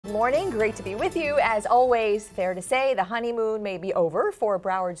morning. Great to be with you. As always, fair to say the honeymoon may be over for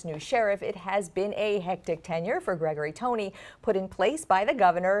Broward's new sheriff. It has been a hectic tenure for Gregory Tony, put in place by the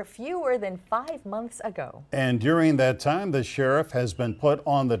governor fewer than 5 months ago. And during that time, the sheriff has been put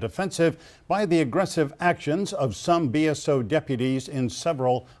on the defensive by the aggressive actions of some BSO deputies in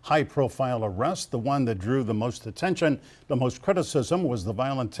several high-profile arrests. The one that drew the most attention, the most criticism, was the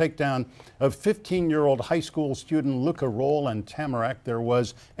violent takedown of 15-year-old high school student Luca Roll and Tamarack. There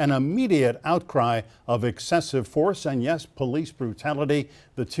was an immediate outcry of excessive force and, yes, police brutality.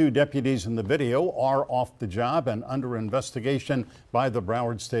 The two deputies in the video are off the job and under investigation by the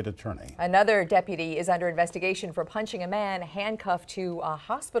Broward State Attorney. Another deputy is under investigation for punching a man handcuffed to a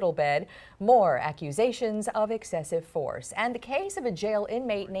hospital bed. More accusations of excessive force. And the case of a jail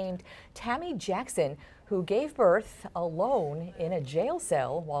inmate named Tammy Jackson, who gave birth alone in a jail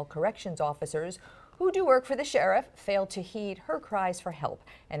cell while corrections officers who do work for the sheriff failed to heed her cries for help.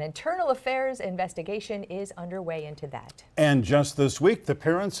 An internal affairs investigation is underway into that. And just this week, the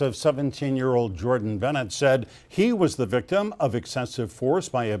parents of 17-year-old Jordan Bennett said he was the victim of excessive force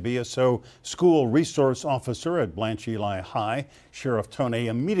by a BSO school resource officer at Blanche Eli High. Sheriff Tony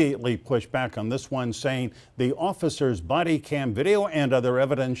immediately pushed back on this one, saying the officer's body cam video and other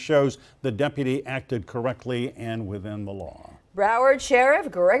evidence shows the deputy acted correctly and within the law. Broward Sheriff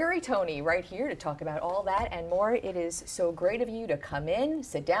Gregory Tony right here to talk about all that and more. It is so great of you to come in,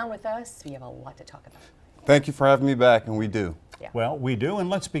 sit down with us. We have a lot to talk about. Thank you for having me back, and we do. Yeah. Well, we do, and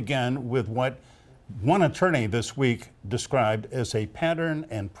let's begin with what one attorney this week described as a pattern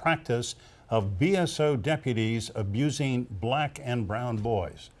and practice of BSO deputies abusing black and brown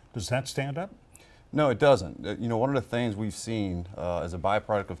boys. Does that stand up? No, it doesn't. You know, one of the things we've seen as a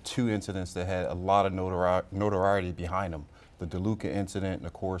byproduct of two incidents that had a lot of notoriety behind them. The DeLuca incident, and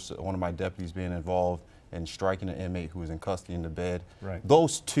of course, one of my deputies being involved in striking an inmate who was in custody in the bed. Right.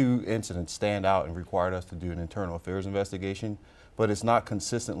 Those two incidents stand out and required us to do an internal affairs investigation, but it's not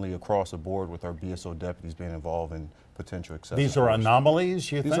consistently across the board with our BSO deputies being involved in potential excessive These are force.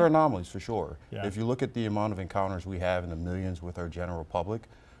 anomalies, you think? These are anomalies for sure. Yeah. If you look at the amount of encounters we have in the millions with our general public,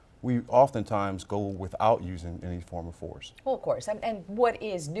 we oftentimes go without using any form of force. Well, of course, and what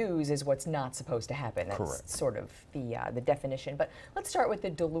is news is what's not supposed to happen. That's Correct. Sort of the definition. But let's start with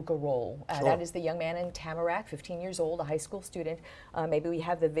the DeLuca Roll. Sure. That is the young man in Tamarack, 15 years old, a high school student. Maybe we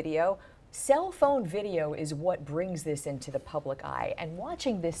have the video. Cell phone video is what brings this into the public eye. And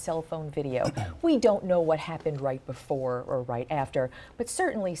watching this cell phone video, we don't know what happened right before or right after, but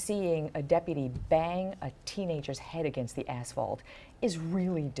certainly seeing a deputy bang a teenager's head against the asphalt is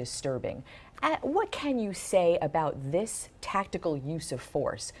really disturbing. What can you say about this tactical use of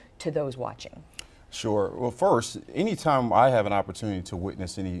force to those watching? Sure. Well, first, anytime I have an opportunity to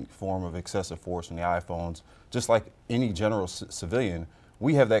witness any form of excessive force on the iPhones, just like any general civilian,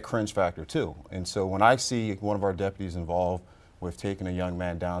 we have that cringe factor too. And so when I see one of our deputies involved with taking a young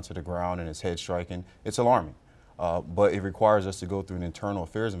man down to the ground and his head striking, it's alarming. But it requires us to go through an internal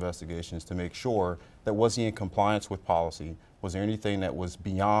affairs investigations to make sure that was he in compliance with policy? Was there anything that was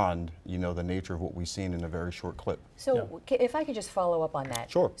beyond, you know, the nature of what we've seen in a very short clip? So if I could just follow up on that.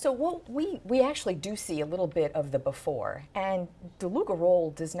 Sure. So what we actually do see a little bit of the before, and DeLuca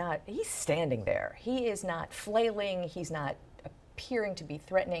Roll does not, he's standing there. He is not flailing, he's not appearing to be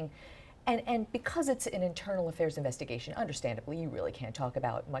threatening. And because it's an internal affairs investigation, understandably, you really can't talk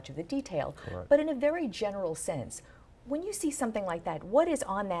about much of the detail. Correct. But in a very general sense, when you see something like that, what is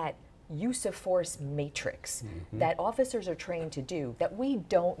on that use of force matrix that officers are trained to do that we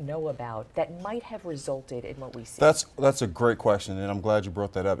don't know about that might have resulted in what we see? That's a great question, and I'm glad you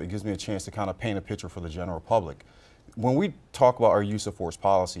brought that up. It gives me a chance to kind of paint a picture for the general public. When we talk about our use of force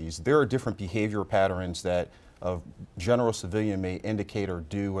policies, there are different behavior patterns that a general civilian may indicate or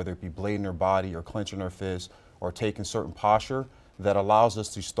do, whether it be blading their body or clenching their fists or taking certain posture, that allows us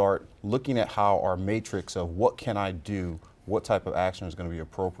to start looking at how our matrix of what can I do, what type of action is going to be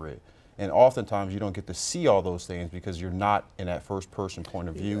appropriate. And oftentimes you don't get to see all those things because you're not in that first person point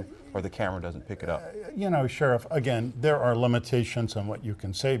of view or the camera doesn't pick it up. You know, Sheriff, again, there are limitations on what you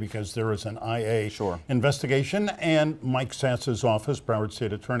can say because there is an IA investigation, and Mike Sass's office, Broward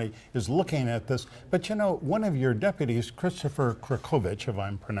State Attorney, is looking at this. But you know, one of your deputies, Christopher Krakovich, if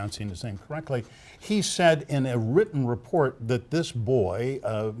I'm pronouncing his name correctly, he said in a written report that this boy,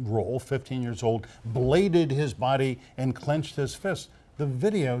 Roll, 15 years old, bladed his body and clenched his fist. The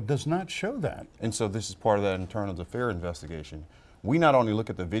video does not show that. And so this is part of that internal affairs investigation. We not only look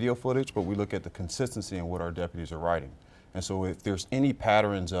at the video footage, but we look at the consistency in what our deputies are writing. And so if there's any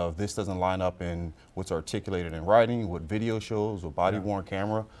patterns of this doesn't line up in what's articulated in writing, what video shows, what body-worn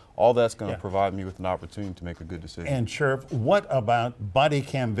camera, all that's going to provide me with an opportunity to make a good decision. And Sheriff, what about body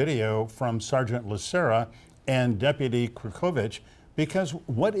cam video from Sergeant Lucera and Deputy Krakovich? Because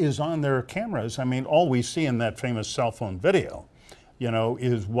what is on their cameras, I mean, all we see in that famous cell phone video, you know,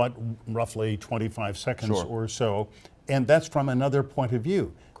 is what, roughly 25 seconds or so, and that's from another point of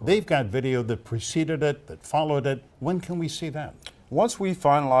view. Correct. They've got video that preceded it, that followed it. When can we see that? Once we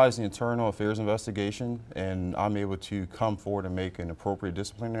finalize the internal affairs investigation and I'm able to come forward and make an appropriate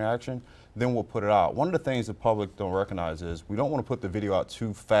disciplinary action, then we'll put it out. One of the things the public don't recognize is we don't want to put the video out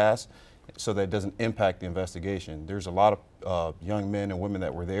too fast so that it doesn't impact the investigation. There's a lot of young men and women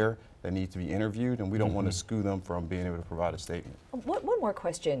that were there that need to be interviewed, and we don't want to skew them from being able to provide a statement. One more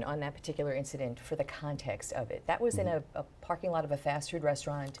question on that particular incident for the context of it. That was in a parking lot of a fast food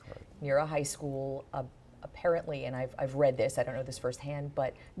restaurant near a high school. Apparently, and I've read this, I don't know this firsthand,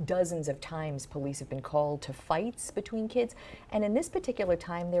 but dozens of times police have been called to fights between kids. And in this particular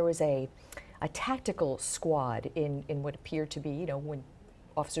time, there was a tactical squad in what appeared to be, you know, when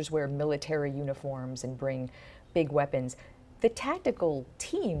officers wear military uniforms and bring big weapons. The tactical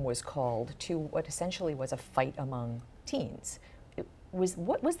team was called to what essentially was a fight among teens.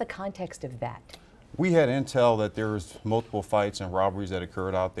 What was the context of that? We had intel that there was multiple fights and robberies that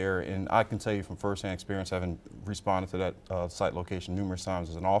occurred out there, and I can tell you from firsthand experience, having responded to that site location numerous times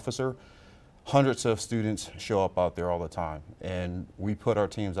as an officer, hundreds of students show up out there all the time, and we put our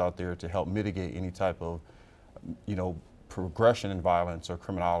teams out there to help mitigate any type of, you know, progression in violence or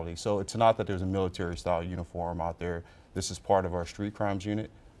criminality. So it's not that there's a military-style uniform out there. This is part of our street crimes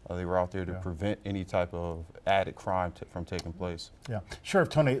unit. They were out there to prevent any type of added crime from taking place. Yeah. Sheriff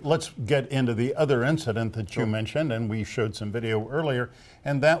Tony, let's get into the other incident that you mentioned, and we showed some video earlier,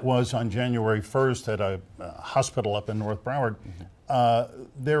 and that was on January 1st at a hospital up in North Broward.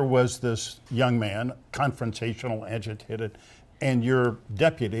 There was this young man, confrontational, agitated, and your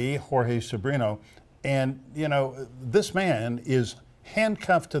deputy, Jorge Sobrino, and you know, this man is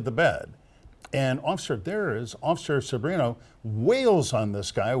handcuffed to the bed. And Officer Sobrino wails on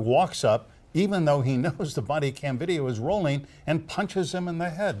this guy, walks up, even though he knows the body cam video is rolling, and punches him in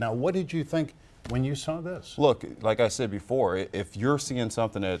the head. Now, what did you think when you saw this? Look, like I said before, if you're seeing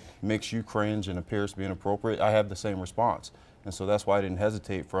something that makes you cringe and appears to be inappropriate, I have the same response. And so that's why I didn't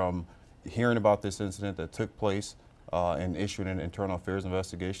hesitate from hearing about this incident that took place and issuing an internal affairs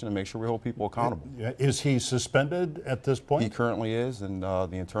investigation to make sure we hold people accountable. Is he suspended at this point? He currently is, and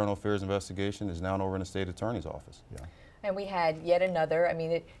the internal affairs investigation is now over in the state attorney's office. Yeah. And we had yet another, I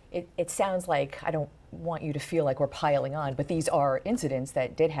mean, it sounds like, I don't want you to feel like we're piling on, but these are incidents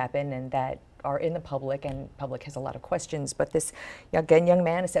that did happen and that are in the public, and public has a lot of questions. But this, again, young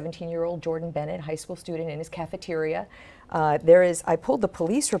man, a 17-year-old Jordan Bennett, high school student, in his cafeteria. I pulled the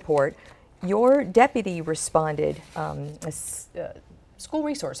police report. Your deputy responded, a school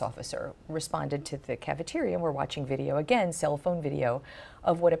resource officer responded to the cafeteria, and we're watching video, again, cell phone video,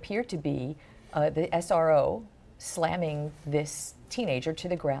 of what appeared to be the SRO slamming this teenager to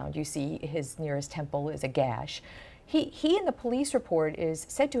the ground. You see his nearest temple is a gash. He in the police report is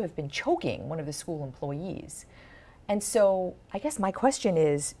said to have been choking one of the school employees. And so I guess my question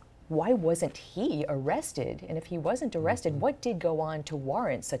is, why wasn't he arrested? And if he wasn't arrested, what did go on to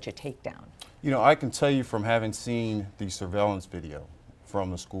warrant such a takedown? You know, I can tell you from having seen the surveillance video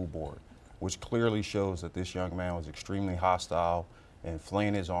from the school board, which clearly shows that this young man was extremely hostile and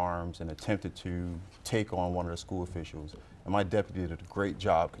flaying his arms and attempted to take on one of the school officials. And my deputy did a great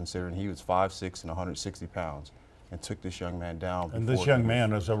job considering he was 5'6" and 160 pounds and took this young man down. And this young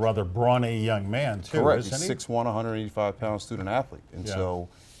man is a rather brawny young man too, correct. Isn't he? He's 6'1", 185-pound student athlete. And so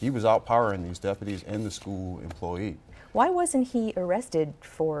he was outpowering these deputies and the school employee. Why wasn't he arrested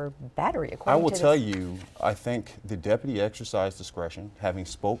for battery? I will tell you, I think the deputy exercised discretion, having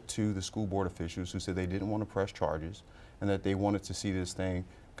spoke to the school board officials who said they didn't want to press charges and that they wanted to see this thing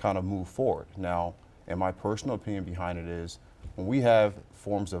kind of move forward. Now, and my personal opinion behind it is, when we have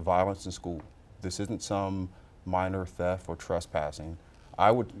forms of violence in school, this isn't some minor theft or trespassing,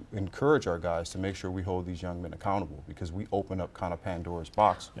 I would encourage our guys to make sure we hold these young men accountable, because we open up kind of Pandora's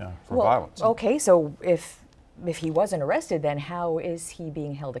box for violence. Okay, so if he wasn't arrested, then how is he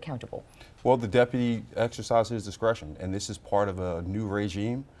being held accountable? Well, the deputy exercised his discretion, and this is part of a new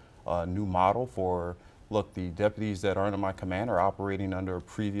regime, a new model for, look, the deputies that are under my command are operating under a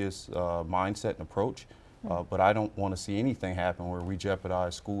previous mindset and approach, but I don't want to see anything happen where we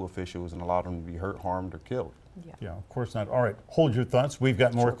jeopardize school officials and allow them to be hurt, harmed, or killed. Yeah, of course not. All right, hold your thoughts. We've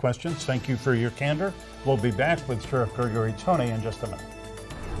got more questions. Thank you for your candor. We'll be back with Sheriff Gregory Tony in just a minute.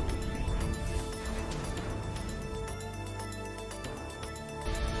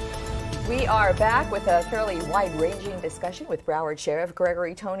 We are back with a fairly wide-ranging discussion with Broward Sheriff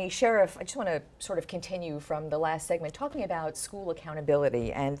Gregory Tony. Sheriff, I just want to sort of continue from the last segment talking about school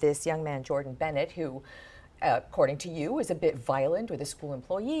accountability and this young man, Jordan Bennett, who, according to you, is a bit violent with a school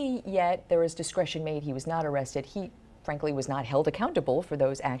employee, yet there was discretion made. He was not arrested. He, frankly, was not held accountable for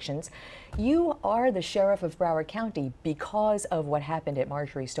those actions. You are the sheriff of Broward County because of what happened at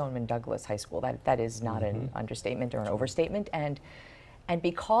Marjory Stoneman Douglas High School. That is not an understatement or an overstatement. And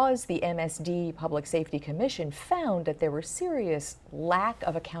because the MSD Public Safety Commission found that there were serious lack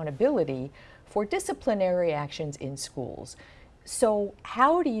of accountability for disciplinary actions in schools. So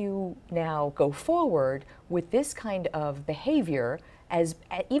how do you now go forward with this kind of behavior as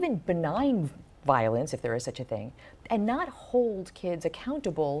even benign violence, if there is such a thing, and not hold kids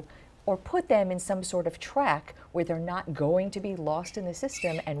accountable or put them in some sort of track where they're not going to be lost in the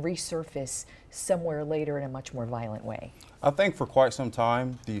system and resurface somewhere later in a much more violent way? I think for quite some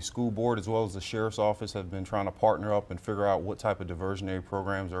time, the school board as well as the sheriff's office have been trying to partner up and figure out what type of diversionary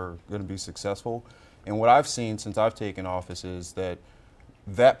programs are going to be successful. And what I've seen since I've taken office is that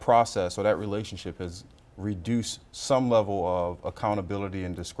that process or that relationship has reduced some level of accountability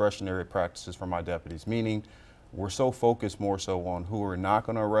and discretionary practices for my deputies, meaning we're so focused more so on who we're not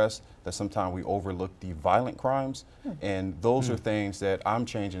going to arrest that sometimes we overlook the violent crimes. And those are things that I'm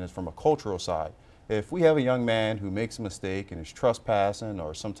changing is from a cultural side. If we have a young man who makes a mistake and is trespassing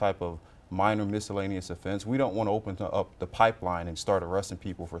or some type of minor miscellaneous offense, we don't want to open up the pipeline and start arresting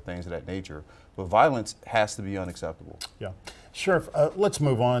people for things of that nature. But violence has to be unacceptable. Yeah. Sheriff, let's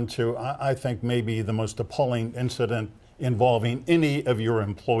move on to, I think, maybe the most appalling incident involving any of your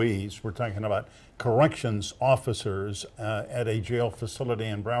employees. We're talking about corrections officers at a jail facility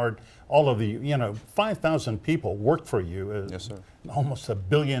in Broward. All of the, 5,000 people work for you. Yes, sir. Almost $1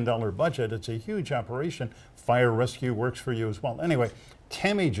 billion budget. It's a huge operation. Fire rescue works for you as well. Anyway,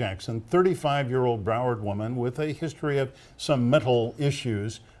 Tammy Jackson, 35-year-old Broward woman with a history of some mental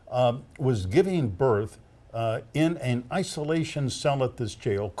issues, was giving birth in an isolation cell at this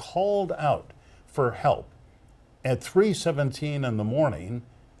jail, called out for help at 3:17 in the morning,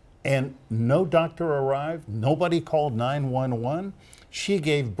 and no doctor arrived, nobody called 911. She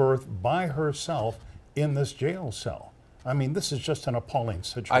gave birth by herself in this jail cell. I mean, this is just an appalling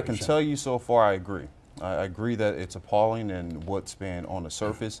situation. I can tell you so far I agree. I agree that it's appalling and what's been on the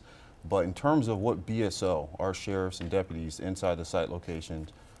surface, but in terms of what BSO, our sheriffs and deputies inside the site locations,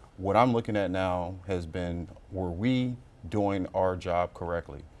 what I'm looking at now has been, were we doing our job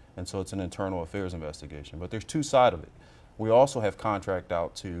correctly? And so it's an internal affairs investigation. But there's two sides of it. We also have contract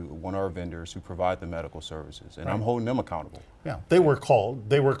out to one of our vendors who provide the medical services, and I'm holding them accountable. Yeah, they were called.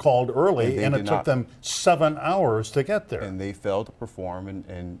 They were called early, and it took them 7 hours to get there. And they failed to perform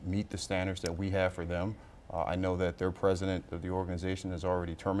and meet the standards that we have for them. I know that their president of the organization has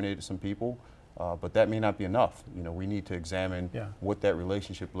already terminated some people, but that may not be enough. We need to examine what that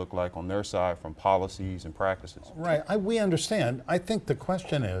relationship looked like on their side from policies and practices. Right, we understand. I think the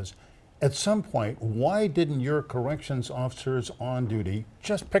question is, at some point, why didn't your corrections officers on duty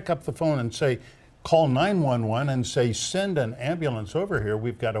just pick up the phone and say, call 911 and say, send an ambulance over here,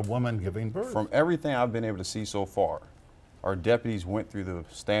 we've got a woman giving birth? From everything I've been able to see so far, our deputies went through the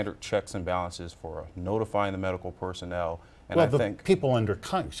standard checks and balances for notifying the medical personnel. And well, I think people under,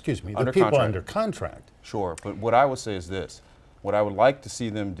 the people under contract. Sure, but what I would say is this. What I would like to see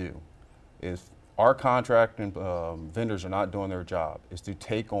them do is, our contract and vendors are not doing their job, is to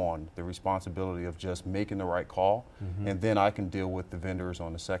take on the responsibility of just making the right call, and then I can deal with the vendors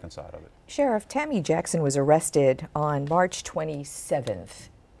on the second side of it. Sheriff, Tammy Jackson was arrested on March 27th.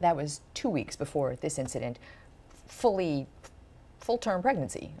 That was 2 weeks before this incident. Full-term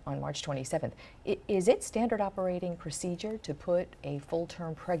pregnancy on March 27th. Is it standard operating procedure to put a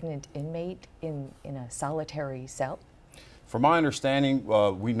full-term pregnant inmate in a solitary cell? From my understanding,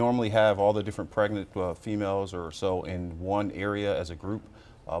 we normally have all the different pregnant females or so in one area as a group,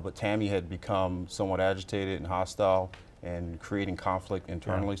 but Tammy had become somewhat agitated and hostile and creating conflict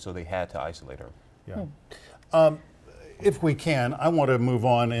internally, so they had to isolate her. Yeah. If we can, I want to move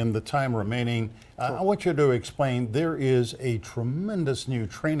on in the time remaining. Sure. I want you to explain, there is a tremendous new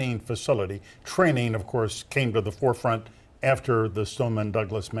training facility. Training, of course, came to the forefront after the Stoneman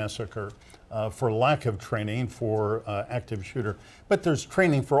Douglas massacre. For lack of training for active shooter. But there's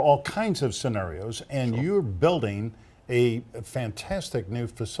training for all kinds of scenarios, and you're building a fantastic new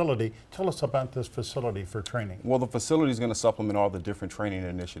facility. Tell us about this facility for training. Well, the facility is going to supplement all the different training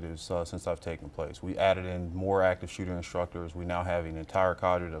initiatives since I've taken place. We added in more active shooter instructors. We now have an entire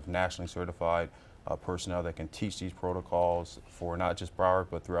cadre of nationally certified personnel that can teach these protocols for not just Broward,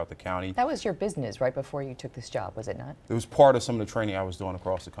 but throughout the county. That was your business right before you took this job, was it not? It was part of some of the training I was doing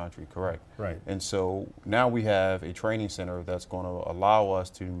across the country, correct. Right. And so now we have a training center that's going to allow us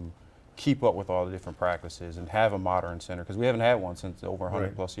to keep up with all the different practices and have a modern center, because we haven't had one since over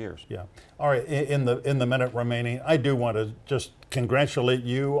 100 plus years. Yeah. All right, in the minute remaining, I do want to just congratulate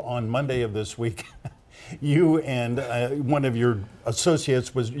you on Monday of this week. You and one of your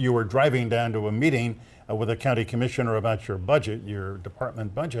associates you were driving down to a meeting with a county commissioner about your budget, your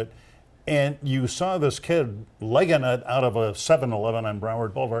department budget, and you saw this kid legging it out of a 7-Eleven on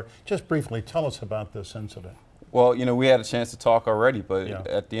Broward Boulevard. Just briefly tell us about this incident. Well, you know, we had a chance to talk already, but Yeah.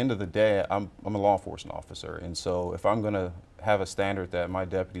 at the end of the day, I'm a law enforcement officer, and so if I'm going to have a standard that my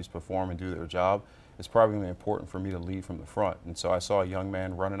deputies perform and do their job, it's probably going to be important for me to lead from the front. And so I saw a young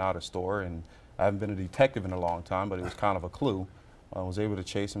man running out of store, and I haven't been a detective in a long time, but it was kind of a clue. I was able to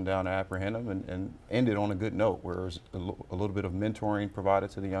chase him down and apprehend him, and end it on a good note, where there was a little bit of mentoring provided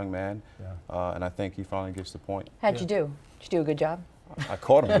to the young man, and I think he finally gets the point. How'd you do? Did you do a good job? I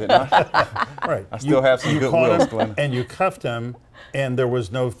caught him, didn't I? Right. I still have some good wills, Glenna. And you cuffed him, and there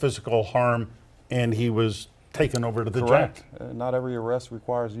was no physical harm, and he was taken over to the Correct. jack. Not every arrest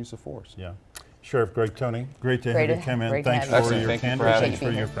requires use of force. Yeah. Sheriff Greg Tony, great to have you come in. Great to Thanks have you. for your Thank you for candor. having Thanks me.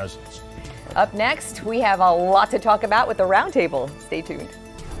 for your presence. Up next, we have a lot to talk about with the roundtable. Stay tuned.